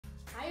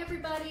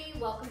everybody,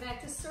 welcome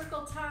back to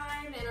Circle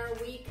Time and our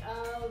week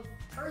of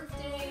Earth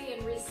Day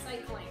and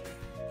recycling.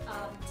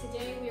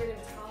 Today we are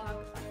going to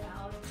talk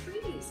about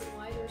trees and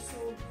why they're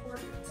so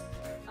important.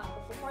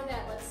 But before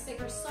that, let's sing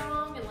our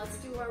song and let's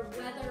do our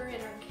weather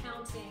and our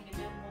counting, and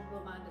then we'll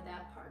move on to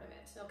that part of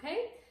it,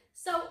 okay?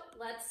 So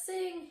let's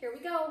sing, here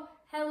we go.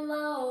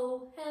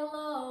 Hello,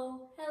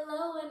 hello,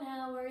 hello, and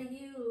how are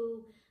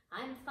you?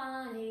 I'm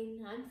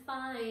fine,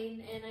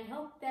 and I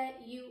hope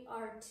that you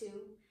are too.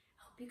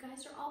 You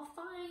guys are all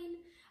fine.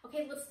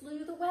 Okay, let's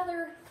do the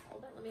weather.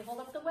 Hold on, let me hold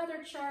up the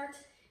weather chart.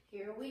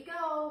 Here we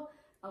go.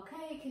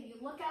 Okay, can you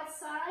look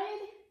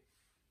outside?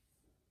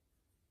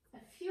 A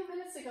few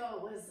minutes ago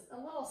it was a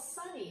little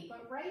sunny,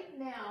 but right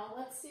now,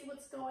 let's see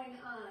what's going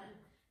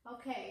on.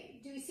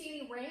 Okay, do you see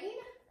any rain?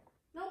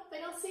 Nope,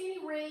 I don't see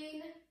any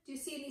rain. Do you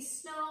see any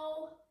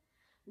snow?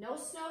 No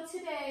snow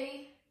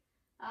today.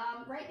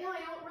 Right now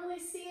I don't really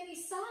see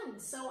any sun,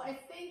 so I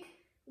think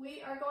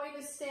we are going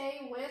to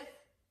stay with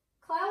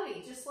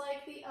cloudy, just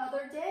like the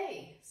other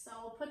day. So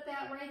we'll put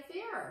that right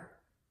there.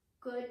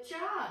 Good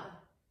job.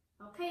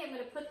 Okay, I'm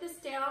going to put this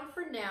down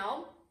for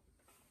now.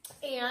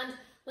 And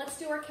let's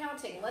do our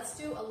counting. Let's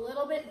do a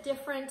little bit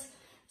different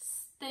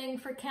thing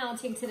for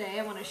counting today.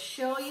 I want to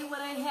show you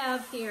what I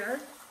have here.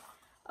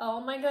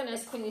 Oh my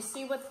goodness, can you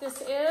see what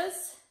this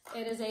is?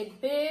 It is a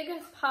big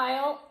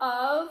pile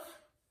of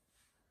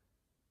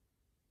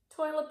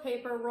toilet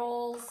paper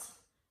rolls.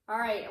 All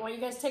right, I want you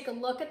guys to take a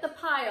look at the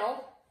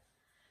pile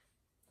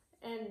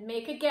and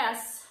make a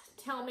guess.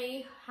 Tell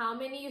me how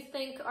many you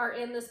think are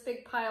in this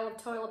big pile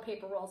of toilet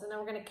paper rolls, and then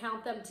we're going to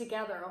count them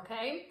together,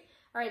 okay?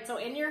 All right, so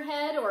in your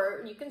head,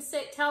 or you can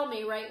tell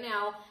me right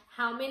now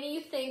how many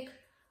you think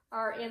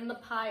are in the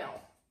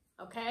pile,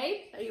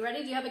 okay? Are you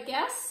ready? Do you have a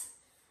guess?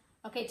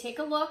 Okay, take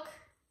a look.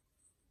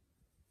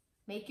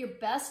 Make your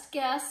best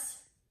guess,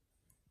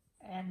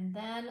 and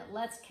then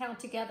let's count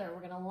together.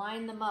 We're going to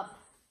line them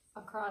up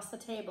across the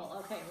table.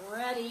 Okay,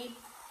 ready?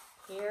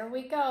 Here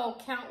we go.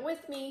 Count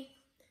with me.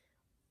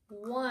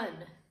 1,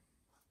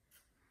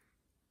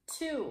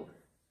 2,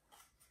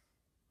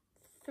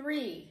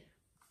 3,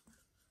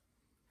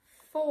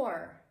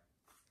 4,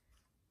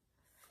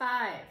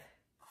 5,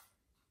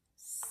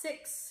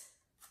 6,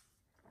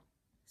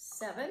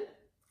 7,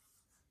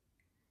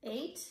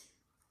 8,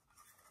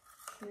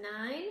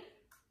 9,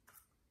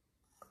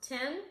 10,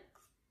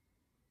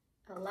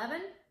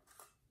 11,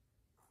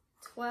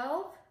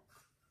 12,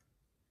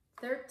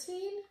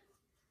 13,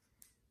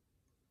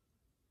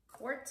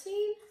 14,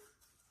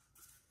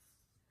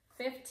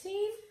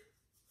 15,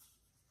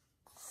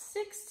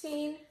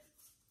 16,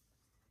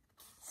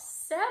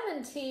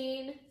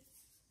 17,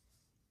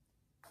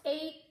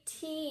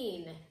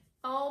 18.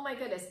 Oh my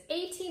goodness,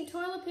 18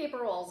 toilet paper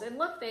rolls. And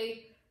look,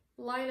 they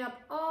line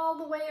up all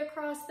the way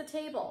across the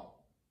table.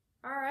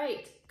 All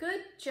right,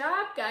 good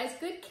job, guys.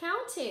 Good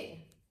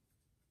counting.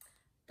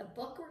 The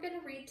book we're going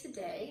to read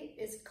today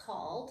is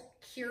called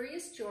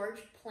Curious George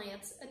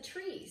Plants a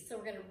Tree. So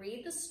we're going to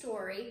read the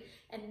story,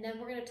 and then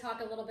we're going to talk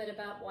a little bit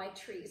about why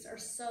trees are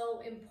so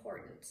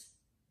important.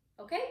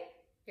 Okay,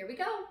 here we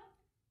go.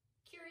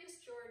 Curious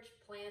George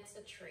Plants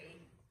a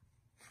Tree.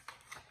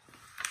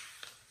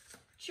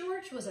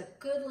 George was a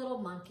good little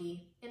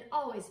monkey and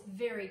always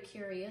very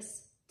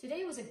curious.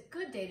 Today was a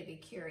good day to be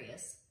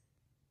curious.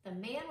 The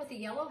man with the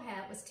yellow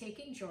hat was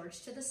taking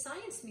George to the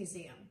Science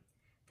Museum.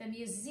 The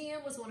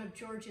museum was one of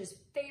George's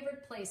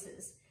favorite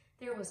places.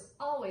 There was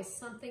always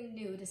something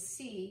new to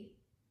see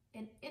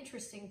and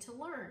interesting to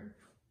learn.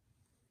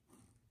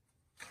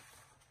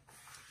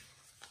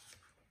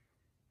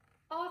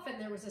 Often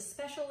there was a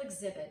special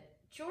exhibit.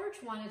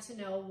 George wanted to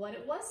know what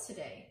it was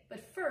today,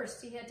 but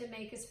first he had to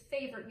make his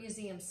favorite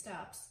museum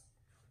stops.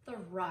 The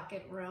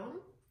Rocket Room,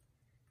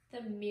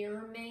 the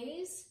Mirror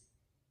Maze,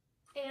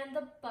 and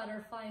the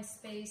Butterfly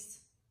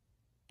Space.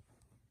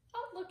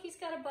 Oh, look, he's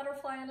got a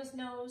butterfly on his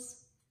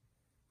nose.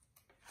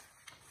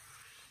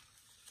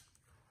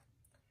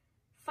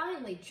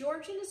 Finally,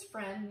 George and his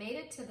friend made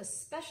it to the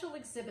special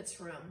exhibits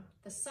room.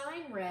 The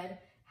sign read,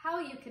 "How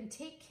you can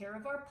take care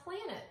of our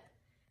planet."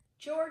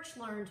 George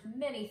learned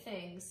many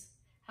things.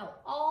 How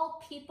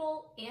all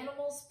people,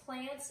 animals,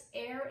 plants,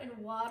 air, and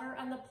water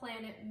on the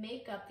planet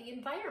make up the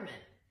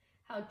environment.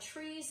 How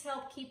trees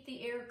help keep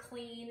the air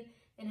clean,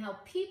 and how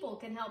people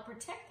can help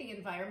protect the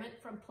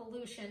environment from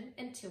pollution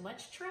and too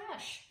much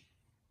trash.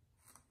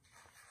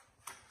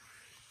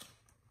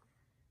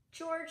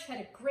 George had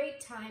a great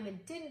time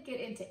and didn't get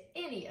into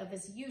any of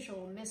his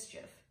usual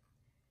mischief.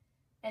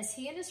 As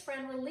he and his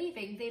friend were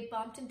leaving, they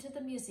bumped into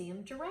the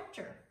museum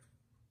director.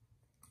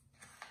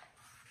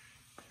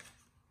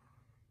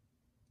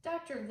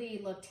 Dr.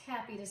 Lee looked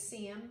happy to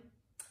see him.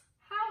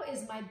 "How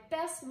is my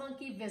best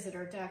monkey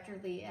visitor?" Dr.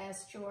 Lee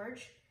asked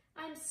George.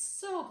 "I'm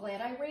so glad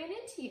I ran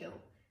into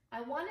you.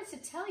 I wanted to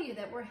tell you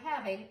that we're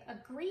having a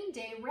Green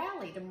Day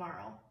rally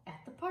tomorrow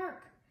at the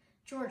park."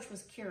 George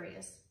was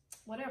curious.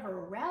 Whatever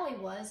a rally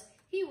was,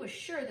 he was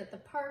sure that the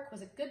park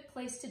was a good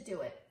place to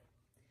do it.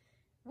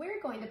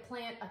 "We're going to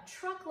plant a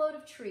truckload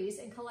of trees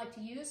and collect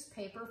used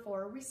paper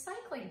for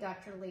recycling,"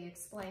 Dr. Lee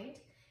explained.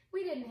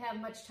 We didn't have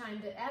much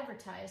time to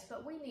advertise,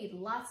 but we need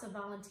lots of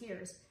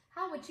volunteers.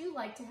 How would you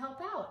like to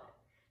help out?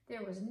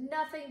 There was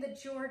nothing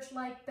that George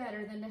liked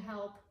better than to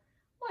help.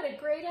 What a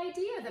great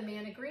idea, the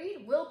man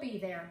agreed. We'll be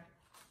there.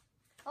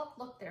 Oh,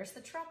 look, there's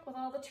the truck with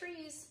all the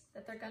trees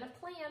that they're going to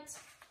plant.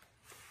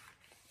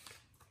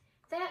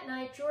 That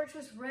night, George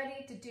was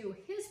ready to do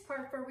his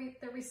part for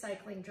the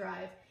recycling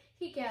drive.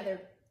 He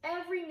gathered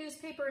every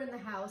newspaper in the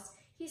house.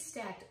 He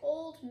stacked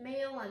old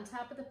mail on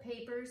top of the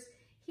papers.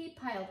 He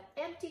piled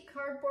empty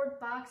cardboard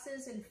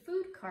boxes and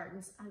food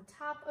cartons on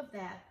top of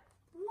that.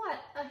 What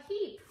a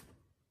heap!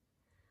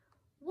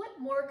 What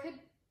more could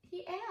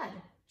he add?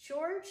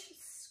 George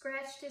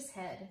scratched his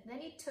head.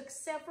 Then he took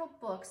several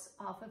books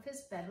off of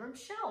his bedroom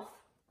shelf.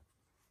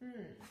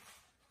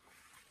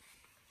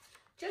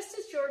 Just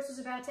as George was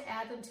about to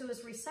add them to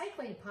his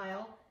recycling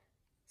pile,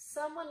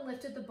 someone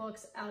lifted the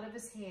books out of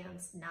his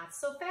hands. Not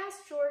so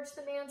fast, George,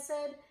 the man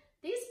said.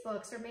 These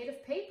books are made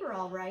of paper,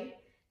 all right,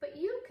 but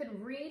you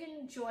can read and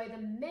enjoy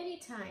them many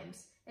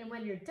times. And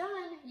when you're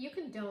done, you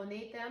can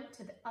donate them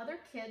to the other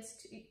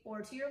kids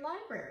or to your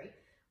library.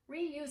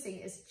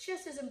 Reusing is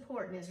just as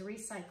important as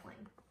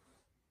recycling.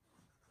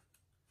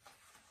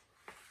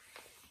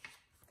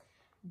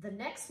 The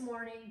next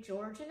morning,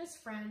 George and his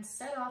friends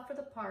set off for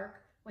the park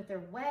with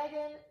their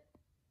wagon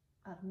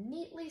of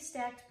neatly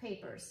stacked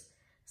papers.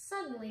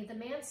 Suddenly, the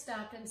man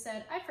stopped and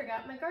said, "I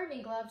forgot my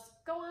gardening gloves.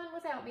 Go on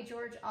without me,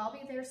 George. I'll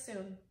be there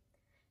soon."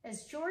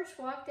 As George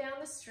walked down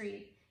the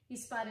street, he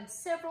spotted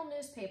several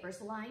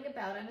newspapers lying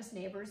about on his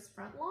neighbors'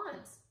 front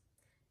lawns.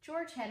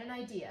 George had an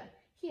idea.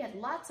 He had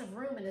lots of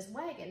room in his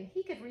wagon.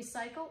 He could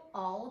recycle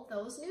all of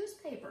those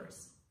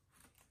newspapers.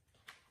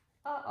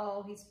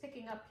 Uh-oh, he's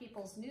picking up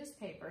people's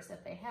newspapers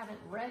that they haven't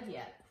read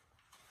yet.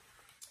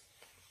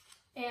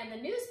 And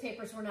the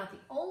newspapers were not the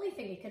only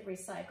thing he could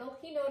recycle.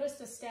 He noticed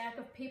a stack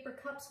of paper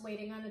cups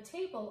waiting on a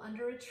table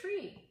under a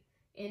tree.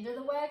 Into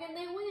the wagon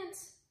they went.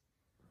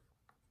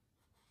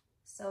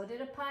 So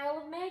did a pile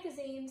of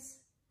magazines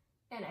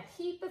and a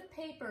heap of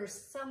papers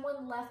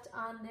someone left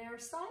on their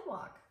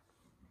sidewalk.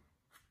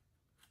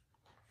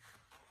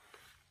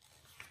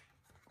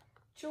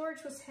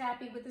 George was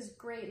happy with his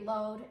great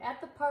load.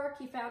 At the park,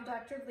 he found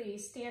Dr. Lee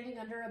standing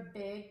under a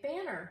big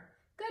banner.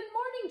 "Good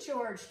morning,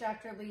 George,"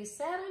 Dr. Lee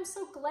said. "I'm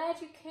so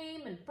glad you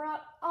came and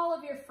brought all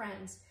of your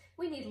friends.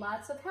 We need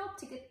lots of help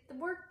to get the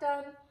work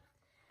done."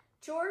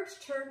 George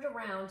turned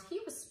around. He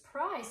was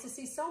surprised to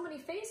see so many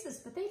faces,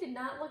 but they did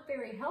not look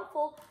very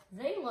helpful.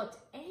 They looked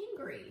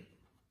angry.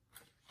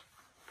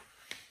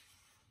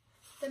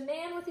 The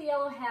man with the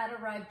yellow hat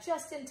arrived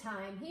just in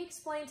time. He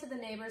explained to the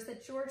neighbors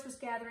that George was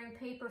gathering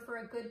paper for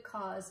a good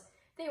cause.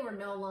 They were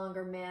no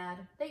longer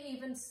mad. They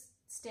even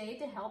stayed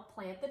to help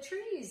plant the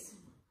trees.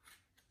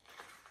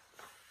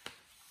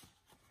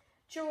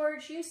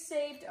 "George, you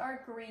saved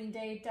our Green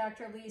Day,"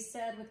 Dr. Lee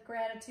said with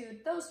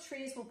gratitude. "Those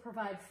trees will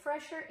provide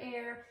fresher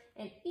air,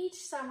 and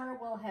each summer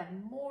we'll have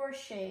more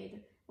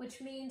shade, which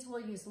means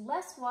we'll use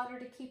less water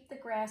to keep the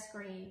grass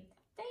green.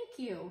 Thank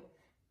you."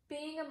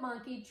 Being a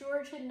monkey,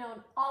 George had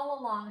known all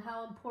along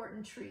how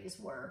important trees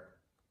were.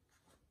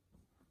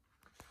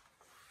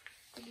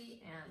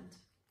 The end.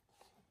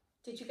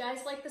 Did you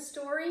guys like the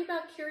story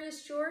about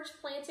Curious George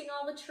planting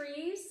all the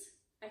trees?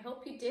 I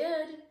hope you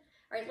did.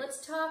 All right,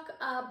 let's talk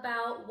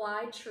about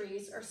why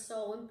trees are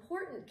so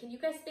important. Can you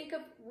guys think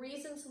of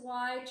reasons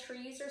why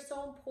trees are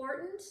so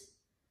important?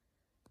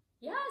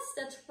 Yes,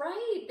 that's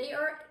right. They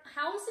are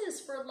houses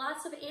for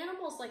lots of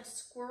animals like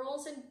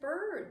squirrels and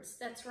birds.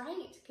 That's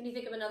right. Can you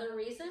think of another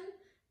reason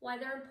why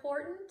they're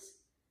important?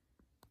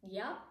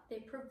 Yep, they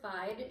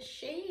provide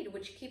shade,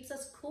 which keeps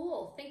us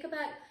cool. Think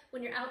about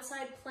when you're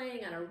outside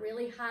playing on a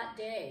really hot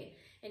day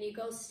and you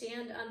go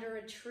stand under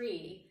a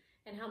tree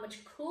and how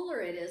much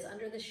cooler it is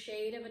under the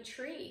shade of a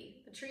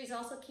tree. The trees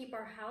also keep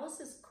our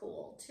houses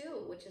cool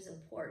too, which is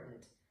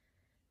important.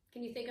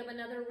 Can you think of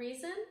another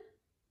reason?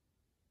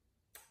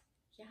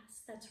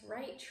 Yes, that's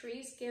right.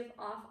 Trees give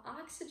off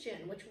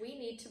oxygen, which we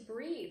need to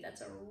breathe.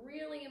 That's a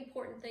really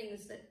important thing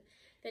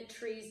that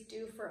trees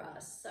do for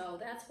us. So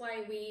that's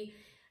why we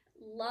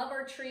love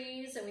our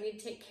trees and we need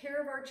to take care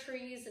of our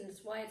trees, and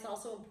it's why it's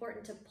also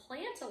important to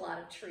plant a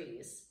lot of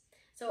trees.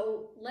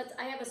 So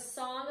I have a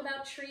song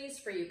about trees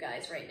for you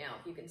guys right now.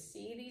 If you can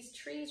see these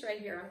trees right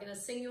here, I'm gonna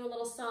sing you a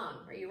little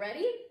song. Are you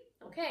ready?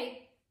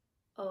 Okay.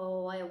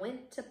 Oh, I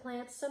went to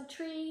plant some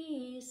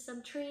trees,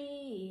 some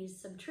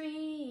trees, some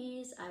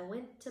trees. I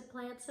went to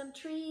plant some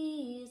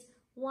trees.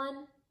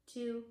 1,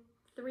 2,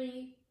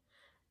 3.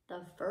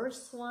 The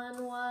first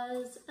one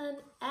was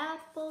an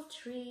apple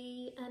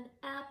tree, an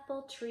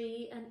apple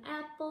tree, an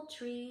apple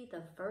tree.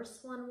 The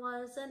first one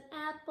was an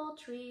apple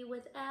tree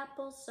with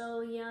apples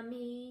so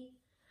yummy.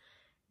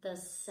 The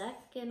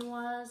second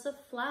was a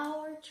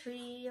flower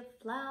tree, a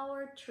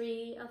flower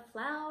tree, a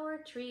flower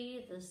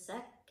tree. The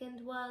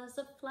second was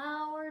a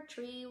flower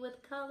tree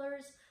with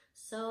colors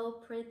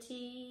so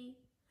pretty.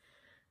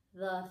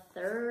 The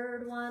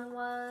third one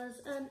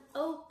was an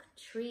oak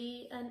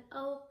tree, an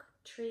oak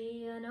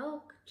tree, an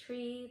oak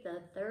tree.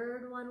 The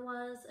third one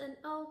was an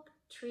oak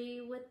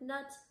Tree with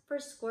nuts for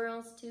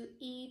squirrels to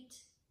eat.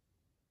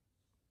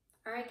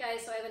 All right,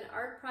 guys, so I have an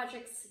art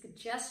project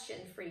suggestion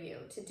for you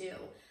to do.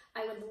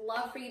 I would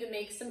love for you to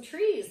make some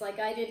trees like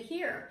I did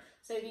here.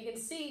 So if you can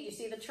see, do you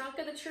see the trunk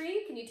of the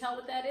tree? Can you tell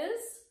what that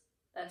is?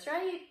 That's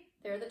right,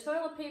 they're the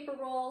toilet paper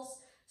rolls.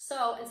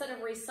 So instead of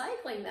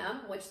recycling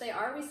them, which they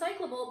are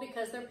recyclable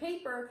because they're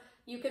paper,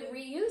 you could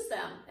reuse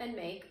them and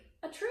make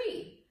a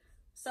tree.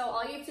 So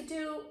all you have to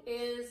do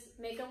is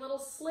make a little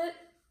slit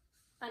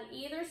on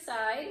either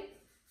side,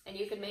 and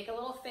you can make a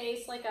little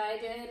face like I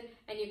did,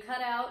 and you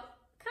cut out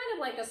kind of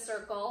like a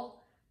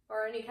circle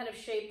or any kind of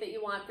shape that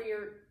you want for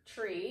your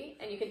tree,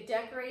 and you can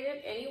decorate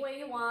it any way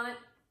you want.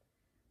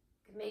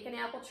 You can make an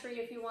apple tree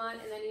if you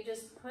want, and then you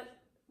just put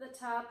the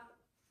top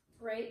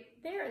right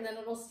there, and then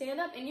it'll stand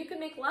up, and you can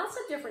make lots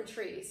of different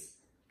trees.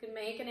 You can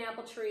make an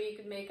apple tree, you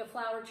can make a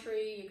flower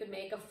tree, you can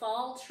make a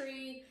fall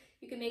tree,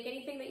 you can make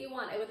anything that you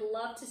want. I would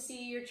love to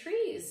see your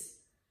trees,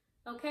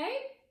 okay?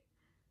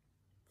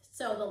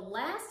 So the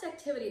last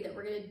activity that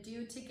we're going to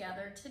do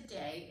together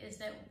today is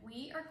that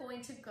we are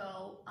going to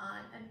go on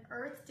an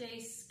Earth Day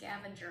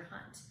scavenger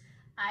hunt.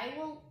 I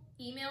will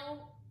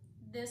email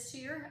this to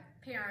your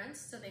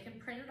parents so they can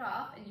print it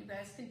off and you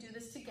guys can do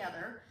this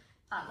together.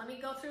 Let me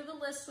go through the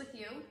list with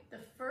you.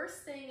 The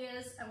first thing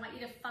is I want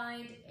you to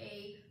find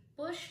a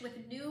bush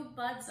with new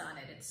buds on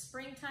it. It's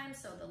springtime,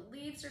 so the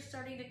leaves are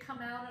starting to come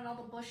out on all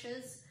the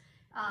bushes.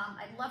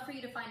 I'd love for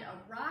you to find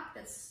a rock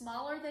that's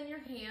smaller than your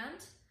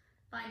hand.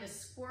 Find a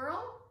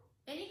squirrel,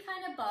 any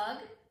kind of bug,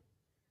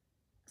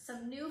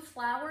 some new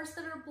flowers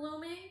that are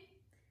blooming,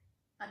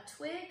 a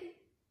twig,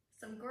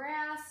 some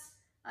grass,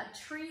 a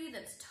tree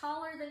that's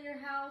taller than your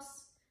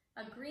house,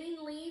 a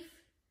green leaf,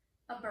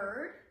 a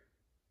bird,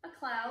 a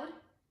cloud,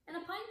 and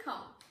a pine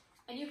cone.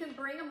 And you can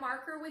bring a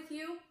marker with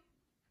you,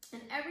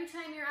 and every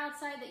time you're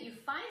outside that you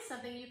find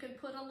something, you can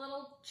put a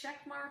little check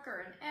mark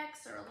or an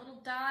X or a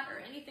little dot or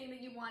anything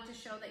that you want to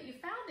show that you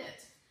found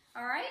it.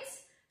 All right?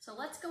 So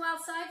let's go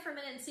outside for a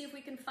minute and see if we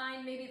can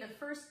find maybe the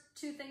first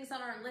two things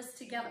on our list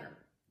together,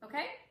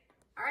 okay?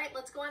 All right,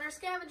 let's go on our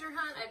scavenger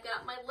hunt. I've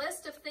got my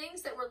list of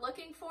things that we're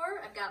looking for.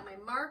 I've got my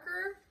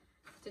marker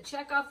to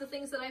check off the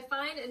things that I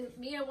find, and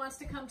Mia wants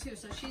to come too,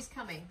 so she's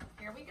coming.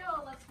 Here we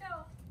go, let's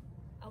go.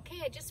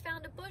 Okay, I just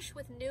found a bush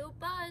with new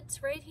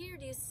buds right here.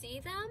 Do you see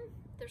them?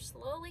 They're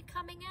slowly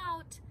coming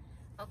out.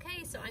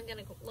 Okay, so I'm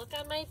gonna look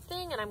on my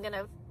thing and I'm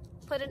gonna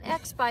put an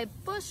X by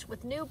bush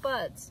with new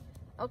buds.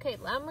 Okay,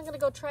 I'm gonna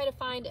go try to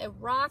find a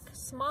rock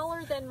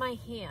smaller than my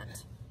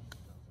hand.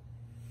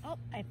 Oh,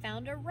 I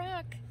found a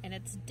rock and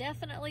it's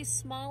definitely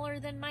smaller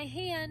than my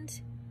hand.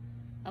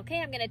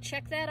 Okay, I'm gonna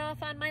check that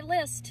off on my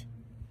list.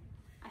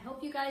 I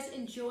hope you guys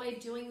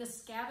enjoyed doing the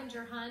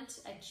scavenger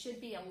hunt. It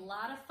should be a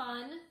lot of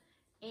fun.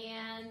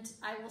 And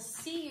I will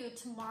see you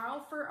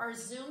tomorrow for our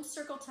Zoom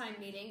Circle Time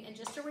meeting. And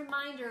just a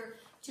reminder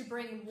to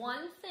bring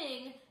one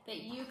thing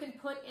that you can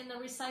put in the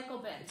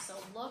recycle bin. So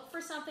look for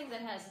something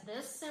that has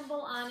this symbol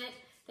on it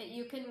that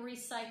you can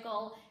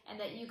recycle and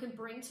that you can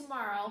bring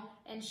tomorrow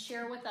and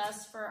share with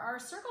us for our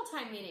Circle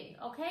Time meeting,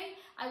 okay?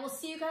 I will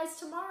see you guys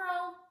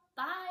tomorrow.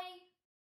 Bye.